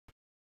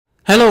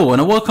Hello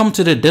and welcome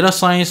to the Data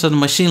Science and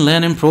Machine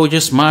Learning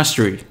Projects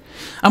Mastery.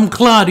 I'm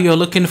glad you're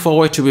looking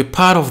forward to be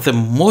part of the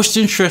most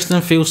interesting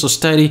fields of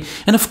study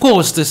and of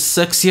course the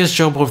sexiest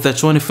job of the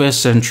 21st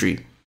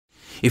century.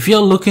 If you're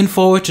looking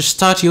forward to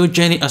start your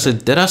journey as a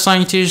data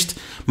scientist,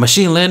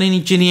 machine learning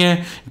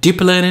engineer, deep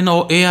learning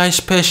or AI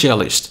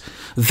specialist,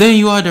 then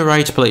you are the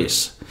right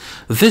place.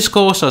 This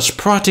course has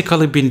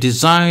practically been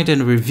designed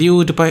and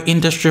reviewed by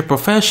industry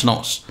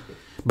professionals.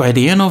 By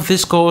the end of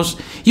this course,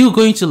 you're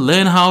going to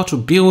learn how to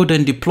build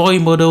and deploy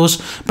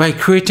models by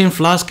creating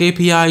Flask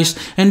APIs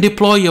and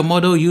deploy your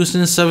model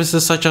using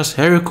services such as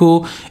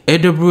Heroku,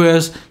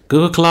 AWS,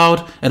 Google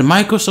Cloud, and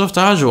Microsoft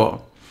Azure.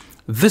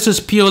 This is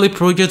purely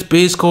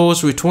project-based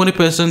course with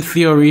 20%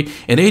 theory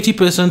and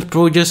 80%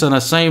 projects and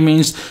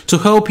assignments to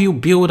help you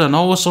build an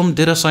awesome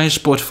data science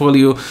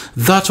portfolio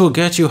that will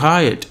get you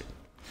hired.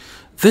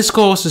 This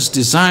course is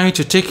designed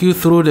to take you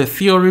through the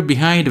theory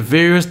behind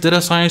various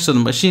data science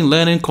and machine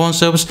learning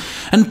concepts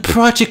and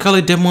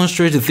practically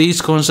demonstrate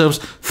these concepts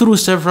through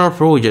several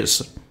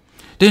projects.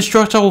 The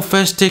instructor will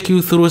first take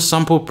you through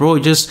sample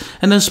projects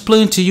and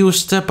explain to you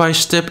step by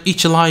step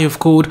each line of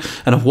code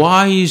and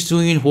why he's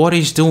doing what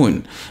he's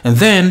doing. And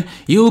then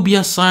you'll be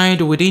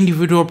assigned with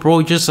individual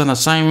projects and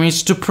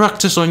assignments to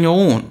practice on your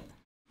own.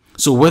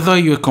 So whether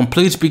you're a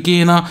complete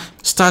beginner,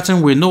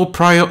 starting with no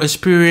prior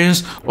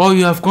experience, or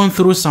you have gone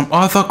through some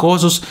other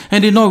courses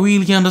and did not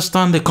really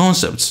understand the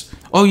concepts,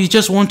 or you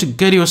just want to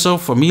get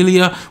yourself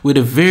familiar with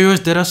the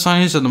various data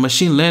science and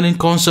machine learning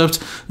concepts,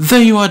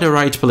 then you are the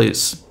right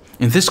place.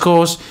 In this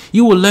course,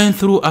 you will learn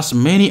through as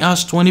many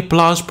as 20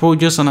 plus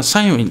projects and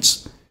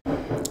assignments.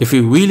 If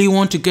you really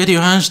want to get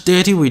your hands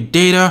dirty with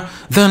data,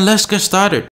 then let's get started.